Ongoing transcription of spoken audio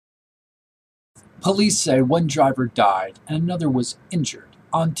Police say one driver died and another was injured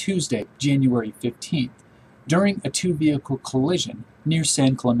on Tuesday, January 15th, during a two-vehicle collision near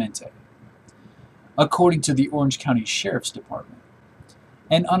San Clemente. According to the Orange County Sheriff's Department,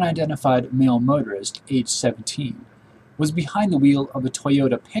 an unidentified male motorist, age 17, was behind the wheel of a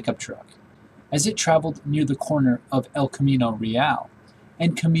Toyota pickup truck as it traveled near the corner of El Camino Real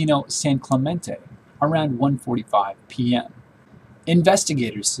and Camino San Clemente around 1:45 p.m.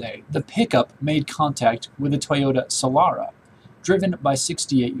 Investigators say the pickup made contact with a Toyota Solara, driven by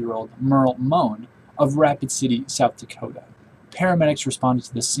 68-year-old Merle Moen of Rapid City, South Dakota. Paramedics responded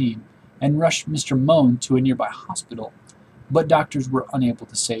to the scene and rushed Mr. Moen to a nearby hospital, but doctors were unable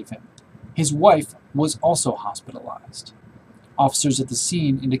to save him. His wife was also hospitalized. Officers at the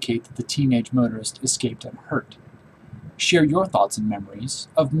scene indicate that the teenage motorist escaped unhurt. Share your thoughts and memories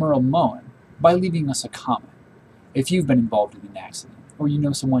of Merle Moen by leaving us a comment. If you've been involved in an accident, or you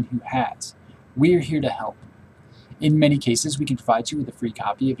know someone who has, we're here to help. In many cases, we can provide you with a free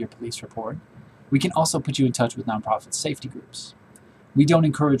copy of your police report. We can also put you in touch with nonprofit safety groups. We don't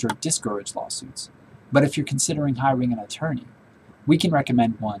encourage or discourage lawsuits, but if you're considering hiring an attorney, we can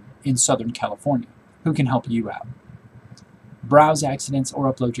recommend one in Southern California who can help you out. Browse accidents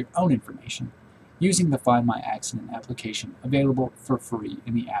or upload your own information using the Find My Accident application available for free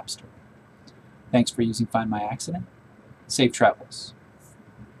in the App Store. Thanks for using Find My Accident. Safe travels.